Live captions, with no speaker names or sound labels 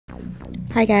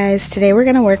Hi guys, today we're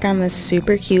going to work on this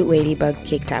super cute ladybug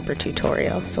cake topper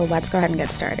tutorial, so let's go ahead and get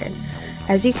started.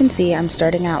 As you can see, I'm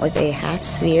starting out with a half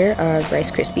sphere of Rice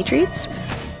Krispie treats,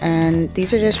 and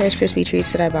these are just Rice Krispie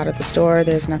treats that I bought at the store.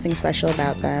 There's nothing special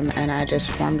about them, and I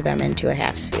just formed them into a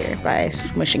half sphere by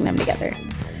smushing them together.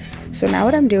 So now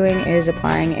what I'm doing is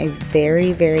applying a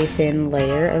very thin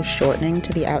layer of shortening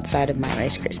to the outside of my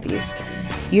Rice Krispies.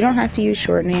 You don't have to use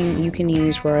shortening, you can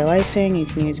use royal icing, you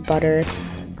can use butter.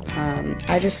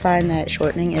 I just find that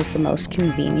shortening is the most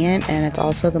convenient and it's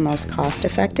also the most cost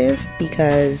effective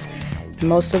because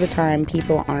most of the time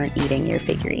people aren't eating your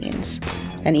figurines.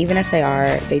 And even if they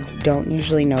are, they don't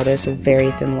usually notice a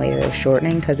very thin layer of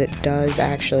shortening because it does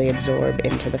actually absorb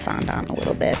into the fondant a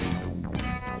little bit.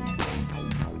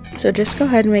 So just go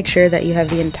ahead and make sure that you have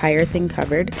the entire thing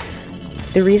covered.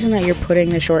 The reason that you're putting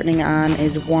the shortening on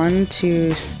is one,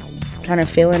 to kind of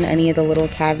fill in any of the little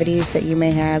cavities that you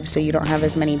may have so you don't have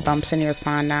as many bumps in your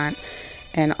fondant,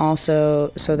 and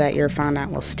also so that your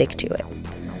fondant will stick to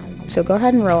it. So go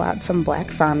ahead and roll out some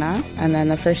black fondant, and then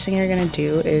the first thing you're going to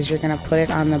do is you're going to put it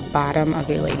on the bottom of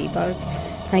your ladybug.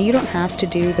 Now you don't have to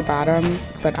do the bottom,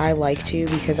 but I like to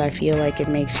because I feel like it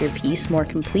makes your piece more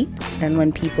complete, and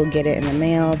when people get it in the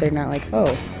mail they're not like,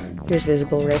 oh, here's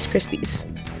visible Rice Krispies.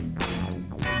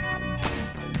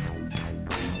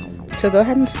 So go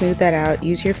ahead and smooth that out.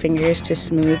 Use your fingers to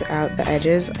smooth out the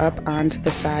edges up onto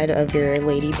the side of your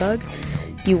ladybug.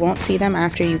 You won't see them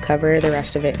after you cover the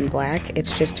rest of it in black.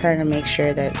 It's just trying to make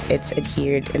sure that it's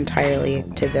adhered entirely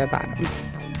to the bottom.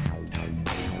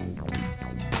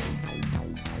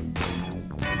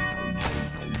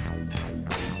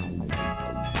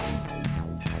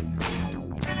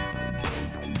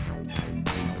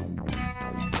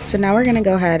 So now we're going to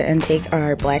go ahead and take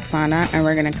our black fondant and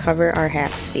we're going to cover our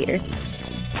half sphere.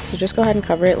 So just go ahead and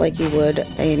cover it like you would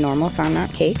a normal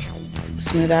fondant cake.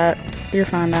 Smooth out your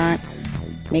fondant.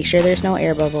 Make sure there's no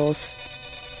air bubbles.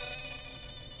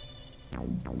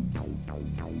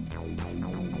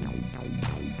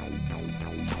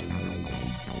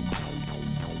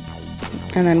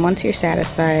 And then once you're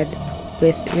satisfied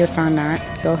with your fondant,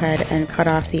 go ahead and cut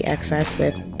off the excess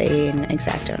with an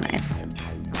X-Acto knife.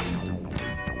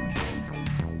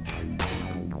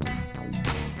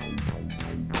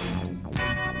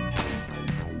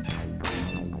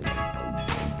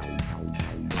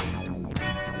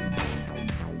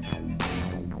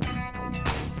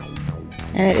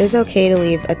 And it is okay to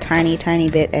leave a tiny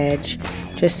bit edge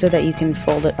just so that you can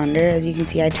fold it under. As you can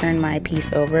see, I turn my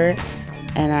piece over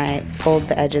and I fold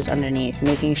the edges underneath,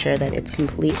 making sure that it's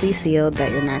completely sealed,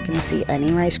 that you're not going to see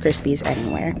any Rice Krispies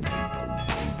anywhere.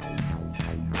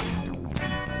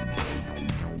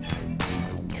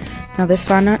 Now this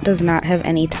fondant does not have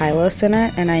any Tylose in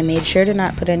it, and I made sure to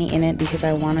not put any in it because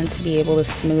I wanted to be able to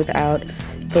smooth out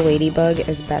the ladybug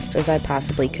as best as I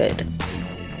possibly could.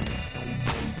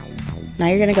 Now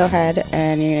you're going to go ahead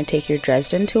and you're going to take your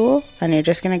Dresden Tool and you're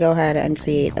just going to go ahead and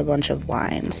create a bunch of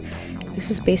lines. This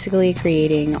is basically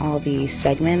creating all the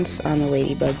segments on the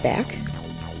ladybug back,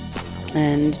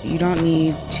 and you don't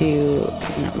need to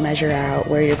measure out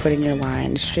where you're putting your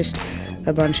lines, just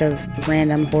a bunch of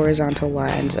random horizontal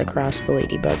lines across the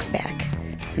ladybug's back.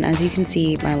 And as you can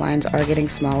see, my lines are getting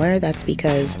smaller. That's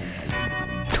because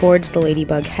towards the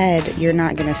ladybug head, you're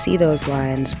not going to see those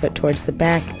lines, but towards the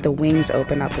back, the wings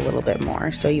open up a little bit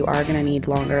more, so you are going to need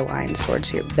longer lines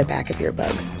towards the back of your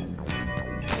bug.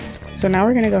 So now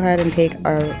we're going to go ahead and take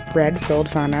our red rolled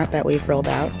fondant that we've rolled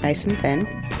out nice and thin,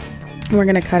 and we're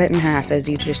going to cut it in half as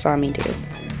you just saw me do.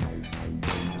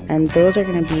 And those are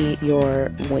going to be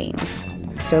your wings.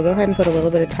 So go ahead and put a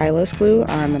little bit of Tylose glue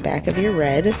on the back of your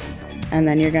red, and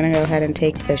then you're going to go ahead and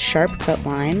take the sharp cut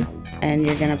line and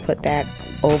you're going to put that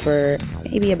over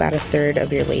maybe about a third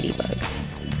of your ladybug.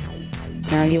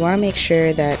 Now you want to make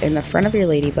sure that in the front of your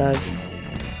ladybug,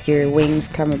 your wings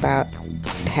come about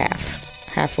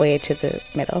halfway to the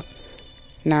middle.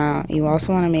 Now you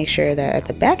also want to make sure that at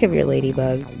the back of your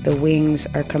ladybug, the wings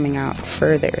are coming out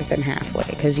further than halfway,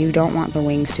 because you don't want the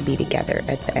wings to be together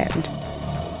at the end.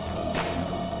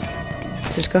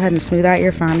 So just go ahead and smooth out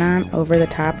your fondant over the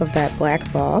top of that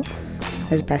black ball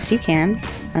as best you can,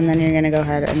 and then you're going to go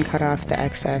ahead and cut off the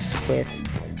excess with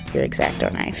your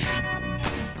X-Acto knife.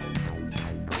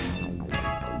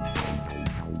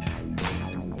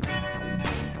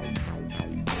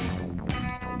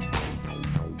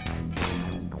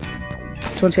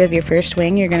 So once you have your first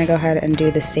wing, you're going to go ahead and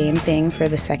do the same thing for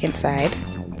the second side.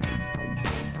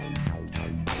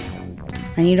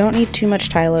 And you don't need too much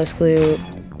Tylose glue.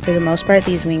 For the most part,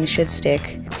 these wings should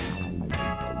stick.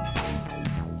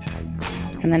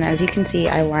 And then as you can see,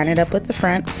 I line it up with the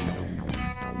front,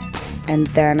 and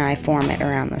then I form it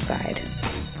around the side,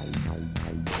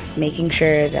 making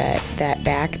sure that that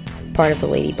back part of the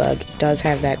ladybug does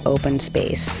have that open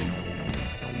space.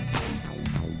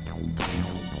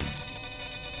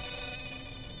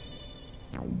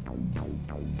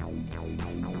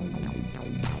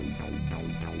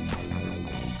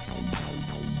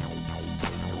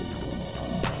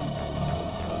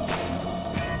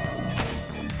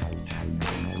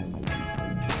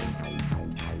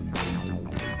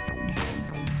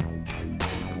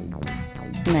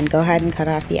 And then go ahead and cut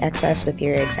off the excess with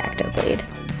your X-Acto Blade.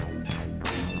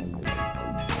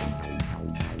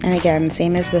 And again,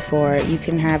 same as before, you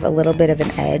can have a little bit of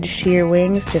an edge to your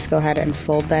wings. Just go ahead and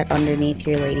fold that underneath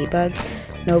your ladybug.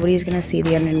 Nobody's going to see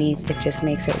the underneath, it just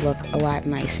makes it look a lot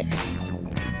nicer.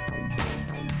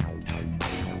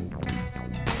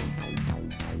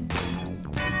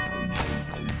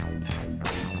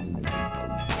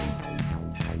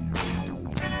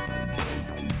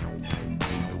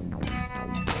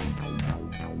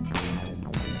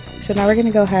 So now we're going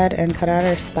to go ahead and cut out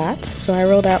our spots. So I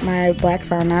rolled out my black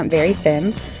fondant very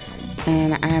thin,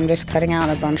 and I'm just cutting out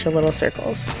a bunch of little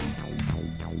circles.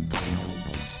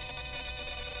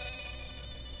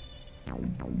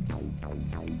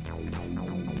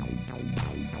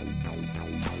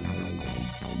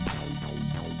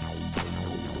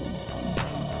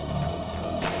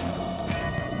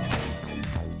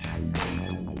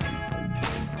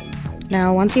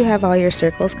 Now once you have all your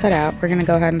circles cut out, we're going to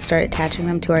go ahead and start attaching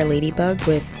them to our ladybug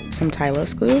with some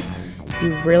Tylose glue.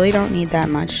 You really don't need that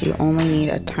much, you only need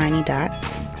a tiny dot.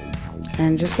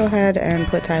 And just go ahead and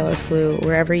put Tylose glue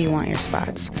wherever you want your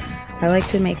spots. I like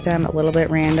to make them a little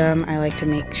bit random. I like to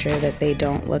make sure that they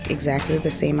don't look exactly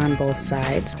the same on both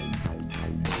sides.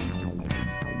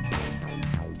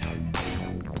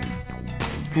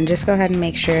 And just go ahead and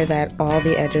make sure that all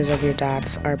the edges of your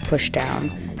dots are pushed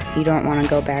down. You don't want to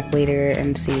go back later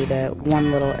and see that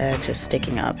one little edge is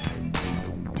sticking up.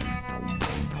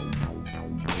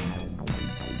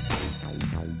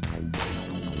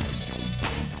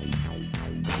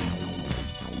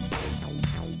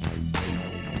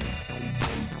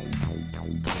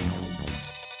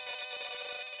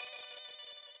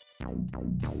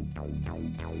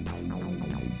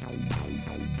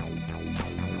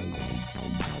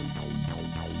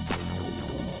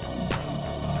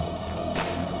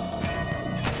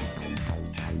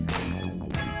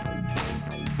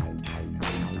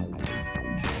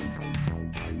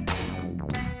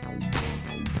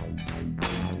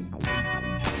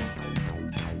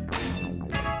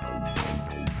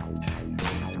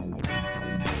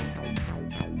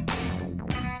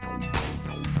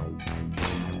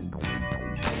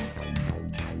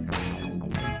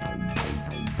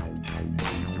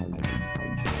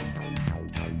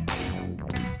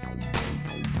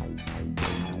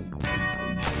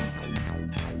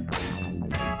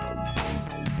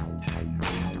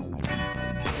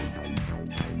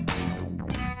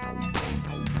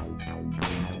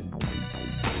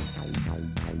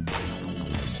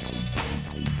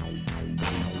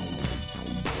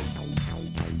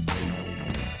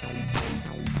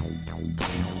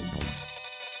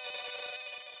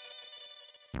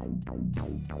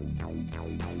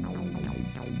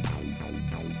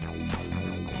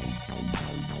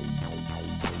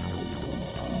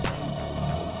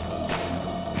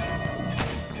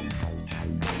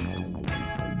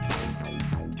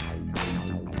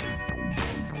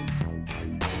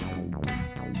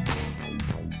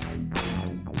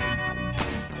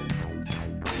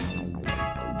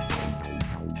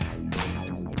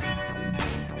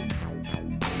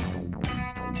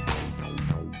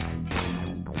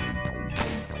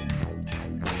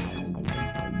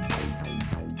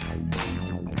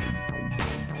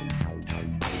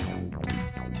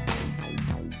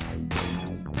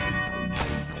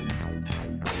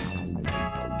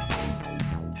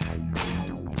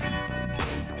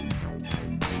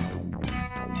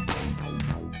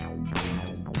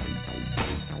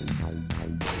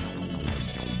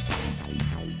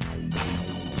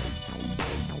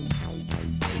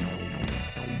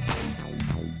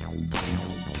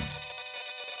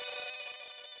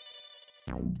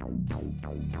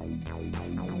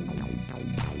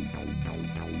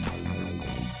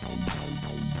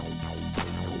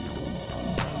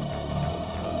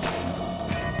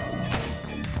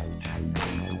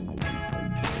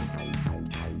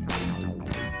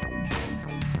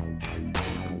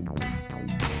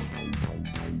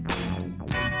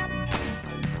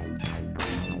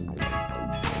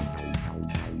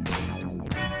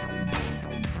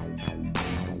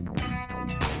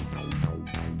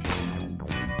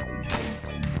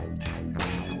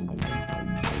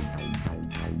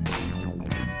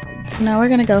 So now we're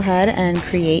going to go ahead and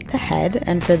create the head,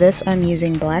 and for this I'm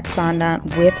using black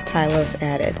fondant with Tylose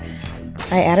added.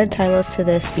 I added Tylose to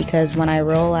this because when I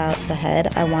roll out the head,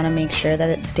 I want to make sure that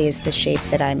it stays the shape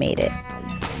that I made it.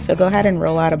 So go ahead and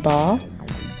roll out a ball,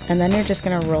 and then you're just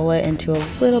going to roll it into a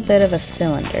little bit of a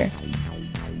cylinder.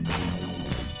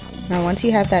 Now once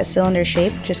you have that cylinder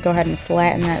shape, just go ahead and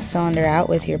flatten that cylinder out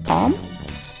with your palm,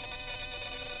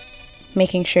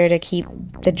 making sure to keep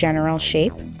the general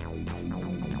shape.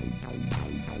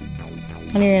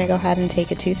 And you're going to go ahead and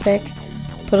take a toothpick,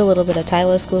 put a little bit of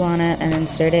Tylose glue on it, and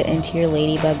insert it into your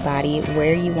ladybug body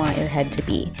where you want your head to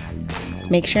be.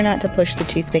 Make sure not to push the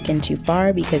toothpick in too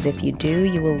far, because if you do,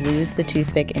 you will lose the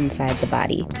toothpick inside the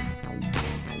body.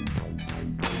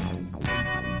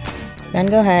 Then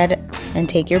go ahead and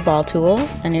take your ball tool,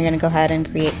 and you're going to go ahead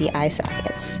and create the eye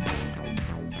sockets.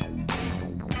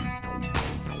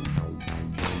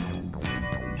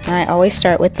 Now I always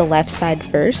start with the left side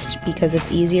first because it's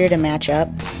easier to match up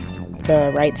the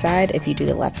right side if you do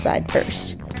the left side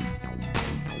first.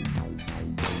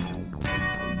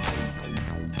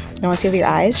 Now once you have your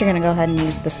eyes, you're going to go ahead and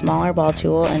use the smaller ball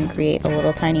tool and create a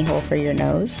little tiny hole for your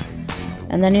nose.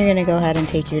 And then you're going to go ahead and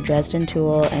take your Dresden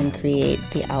tool and create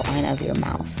the outline of your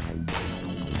mouth.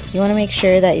 You want to make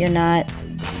sure that you're not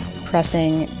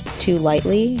pressing too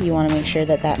lightly. You want to make sure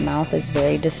that that mouth is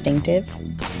very distinctive.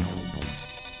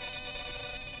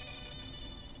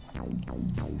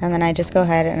 And then I just go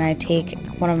ahead and I take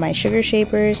one of my sugar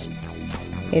shapers.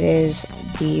 It is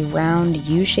the round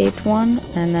U-shaped one,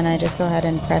 and then I just go ahead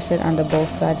and press it onto both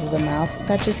sides of the mouth.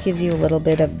 That just gives you a little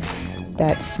bit of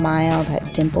that smile,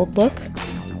 that dimpled look.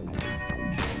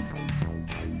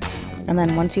 And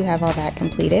then once you have all that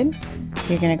completed,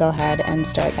 you're going to go ahead and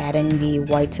start adding the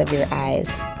whites of your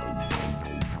eyes.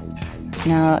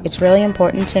 Now, it's really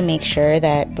important to make sure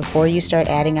that before you start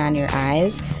adding on your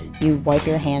eyes, you wipe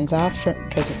your hands off,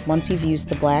 because once you've used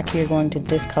the black, you're going to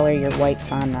discolor your white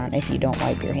fondant if you don't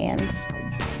wipe your hands.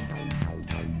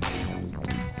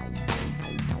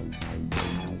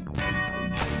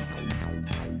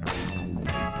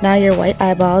 Now your white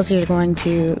eyeballs, you're going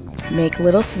to make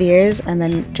little spheres, and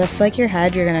then just like your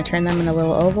head, you're going to turn them into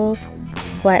little ovals,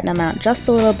 flatten them out just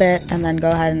a little bit, and then go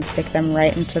ahead and stick them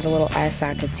right into the little eye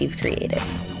sockets you've created.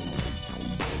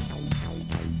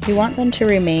 You want them to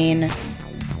remain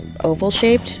oval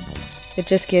shaped. It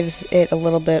just gives it a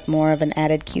little bit more of an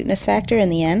added cuteness factor in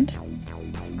the end.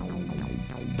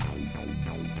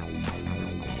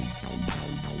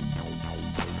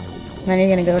 Then you're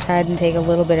going to go ahead and take a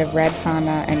little bit of red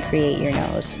fondant and create your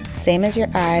nose. Same as your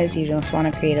eyes, you just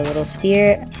want to create a little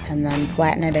sphere and then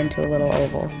flatten it into a little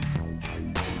oval.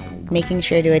 Making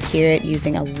sure to adhere it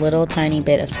using a little tiny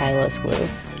bit of Tylose glue.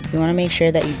 You want to make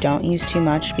sure that you don't use too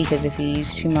much, because if you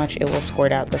use too much, it will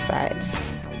squirt out the sides.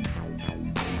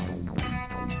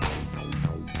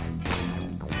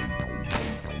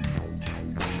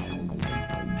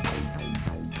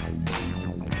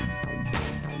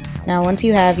 Now once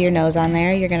you have your nose on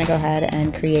there, you're going to go ahead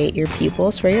and create your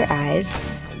pupils for your eyes.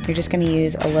 You're just going to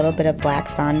use a little bit of black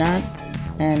fondant,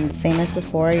 and same as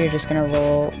before, you're just going to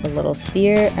roll a little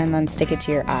sphere and then stick it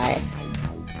to your eye.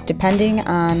 Depending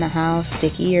on how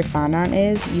sticky your fondant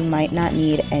is, you might not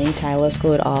need any Tylose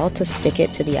glue at all to stick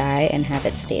it to the eye and have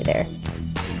it stay there.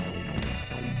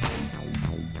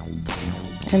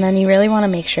 And then you really want to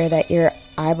make sure that your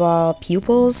eyeball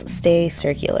pupils stay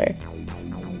circular.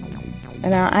 And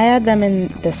now I add them in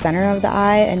the center of the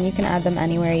eye, and you can add them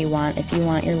anywhere you want. If you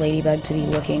want your ladybug to be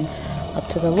looking up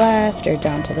to the left or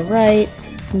down to the right,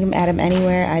 you can add them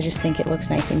anywhere. I just think it looks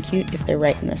nice and cute if they're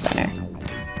right in the center.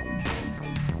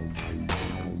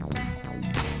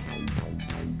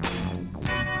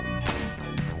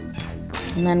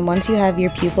 And then once you have your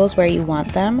pupils where you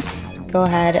want them, go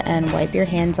ahead and wipe your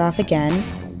hands off again,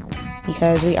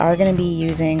 because we are going to be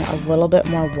using a little bit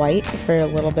more white for a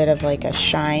little bit of like a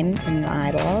shine in the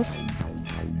eyeballs.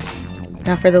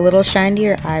 Now for the little shine to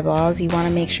your eyeballs, you want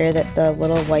to make sure that the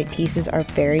little white pieces are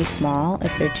very small.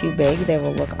 If they're too big, they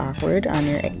will look awkward on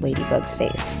your ladybug's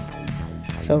face.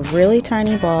 So really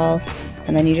tiny ball,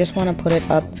 and then you just want to put it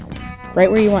up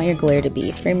right where you want your glare to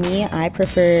be. For me, I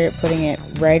prefer putting it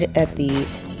right at the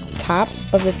top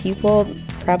of the pupil,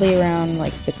 probably around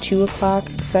like the 2 o'clock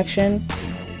section,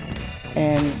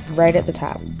 and right at the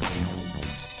top,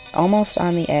 almost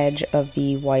on the edge of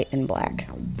the white and black.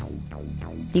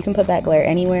 You can put that glare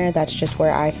anywhere. That's just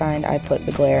where I find I put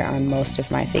the glare on most of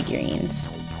my figurines.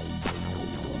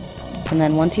 And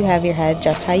then once you have your head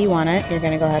just how you want it, you're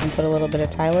going to go ahead and put a little bit of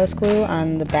Tylose glue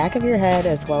on the back of your head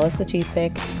as well as the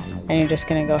toothpick, and you're just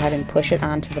going to go ahead and push it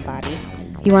onto the body.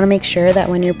 You want to make sure that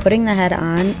when you're putting the head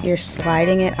on, you're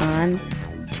sliding it on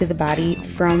to the body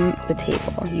from the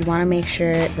table. You want to make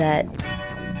sure that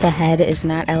the head is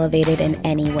not elevated in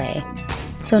any way.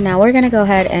 So now we're going to go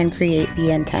ahead and create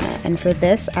the antenna, and for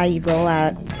this I roll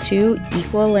out 2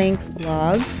 equal length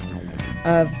logs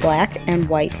of black and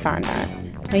white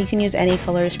fondant. Now you can use any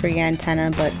colors for your antenna,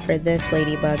 but for this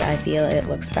ladybug I feel it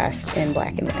looks best in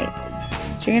black and white.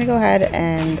 So you're going to go ahead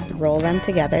and roll them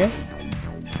together,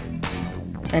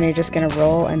 and you're just going to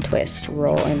roll and twist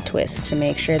to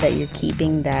make sure that you're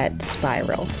keeping that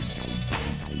spiral.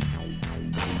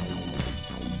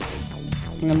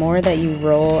 And the more that you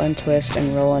roll and twist,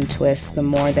 the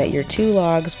more that your 2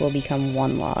 logs will become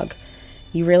 1 log.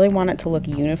 You really want it to look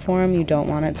uniform. You don't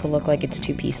want it to look like it's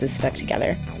 2 pieces stuck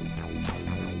together.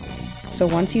 So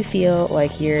once you feel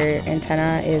like your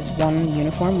antenna is 1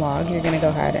 uniform log, you're going to go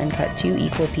ahead and cut 2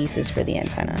 equal pieces for the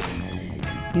antenna.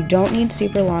 You don't need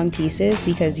super long pieces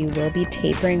because you will be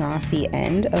tapering off the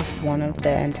end of one of the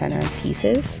antenna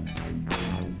pieces.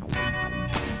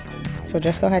 So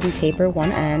just go ahead and taper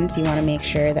one end. You want to make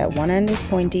sure that one end is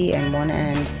pointy and one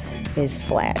end is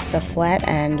flat. The flat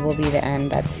end will be the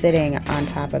end that's sitting on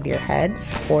top of your head,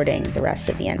 supporting the rest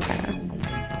of the antenna.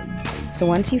 So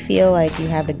once you feel like you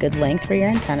have a good length for your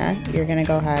antenna, you're going to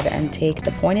go ahead and take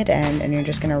the pointed end and you're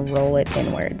just going to roll it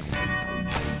inwards.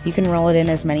 You can roll it in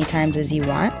as many times as you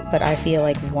want, but I feel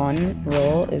like 1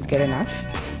 roll is good enough.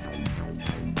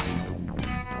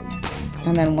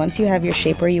 And then once you have your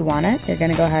shape where you want it, you're going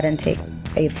to go ahead and take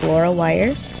a floral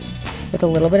wire with a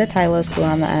little bit of Tylose glue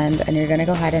on the end, and you're going to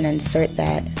go ahead and insert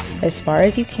that as far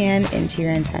as you can into your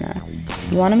antenna.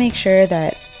 You want to make sure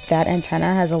that that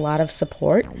antenna has a lot of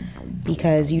support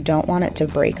because you don't want it to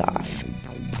break off.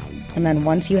 And then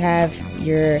once you have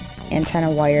your antenna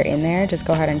wire in there, just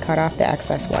go ahead and cut off the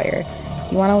excess wire.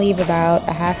 You want to leave about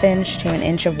a 1/2 inch to 1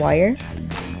 inch of wire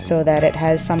so that it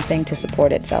has something to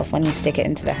support itself when you stick it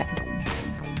into the head.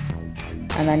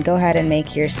 And then go ahead and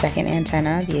make your second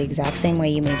antenna the exact same way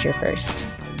you made your first.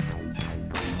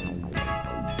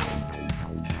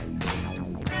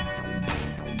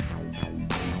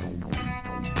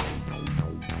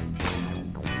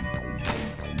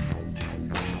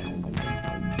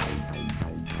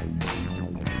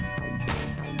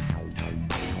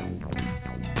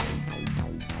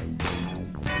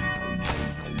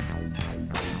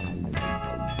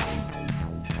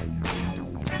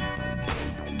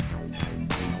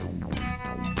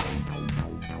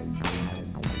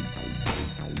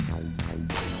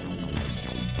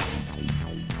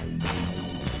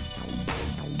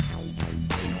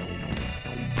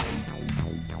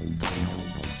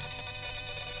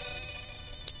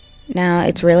 Now,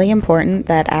 it's really important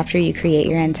that after you create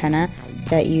your antenna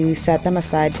that you set them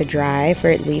aside to dry for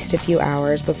at least a few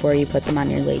hours before you put them on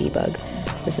your ladybug.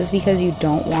 This is because you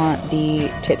don't want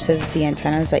the tips of the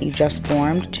antennas that you just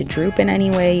formed to droop in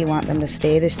any way. You want them to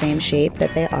stay the same shape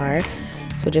that they are.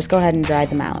 So just go ahead and dry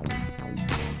them out.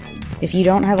 If you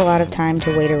don't have a lot of time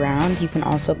to wait around, you can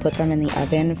also put them in the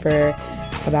oven for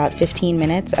about 15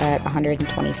 minutes at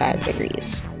 125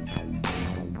 degrees.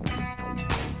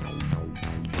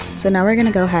 So now we're going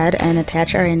to go ahead and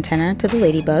attach our antenna to the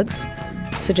ladybugs.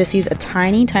 So just use a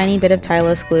tiny bit of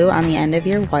Tylose glue on the end of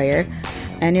your wire,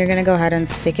 and you're going to go ahead and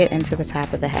stick it into the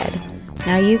top of the head.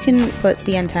 Now you can put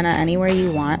the antenna anywhere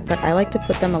you want, but I like to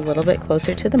put them a little bit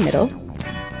closer to the middle.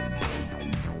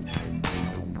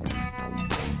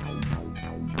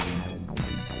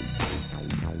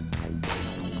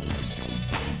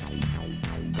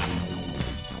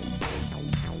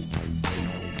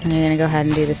 And you're going to go ahead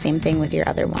and do the same thing with your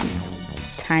other one.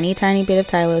 Tiny bit of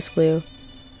Tylose glue.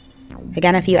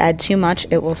 Again, if you add too much,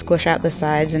 it will squish out the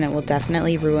sides and it will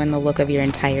definitely ruin the look of your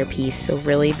entire piece, so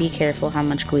really be careful how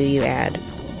much glue you add.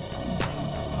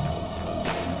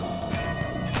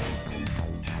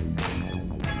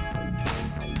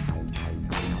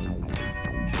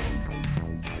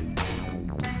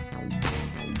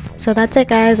 So that's it,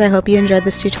 guys. I hope you enjoyed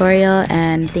this tutorial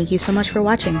and thank you so much for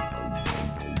watching.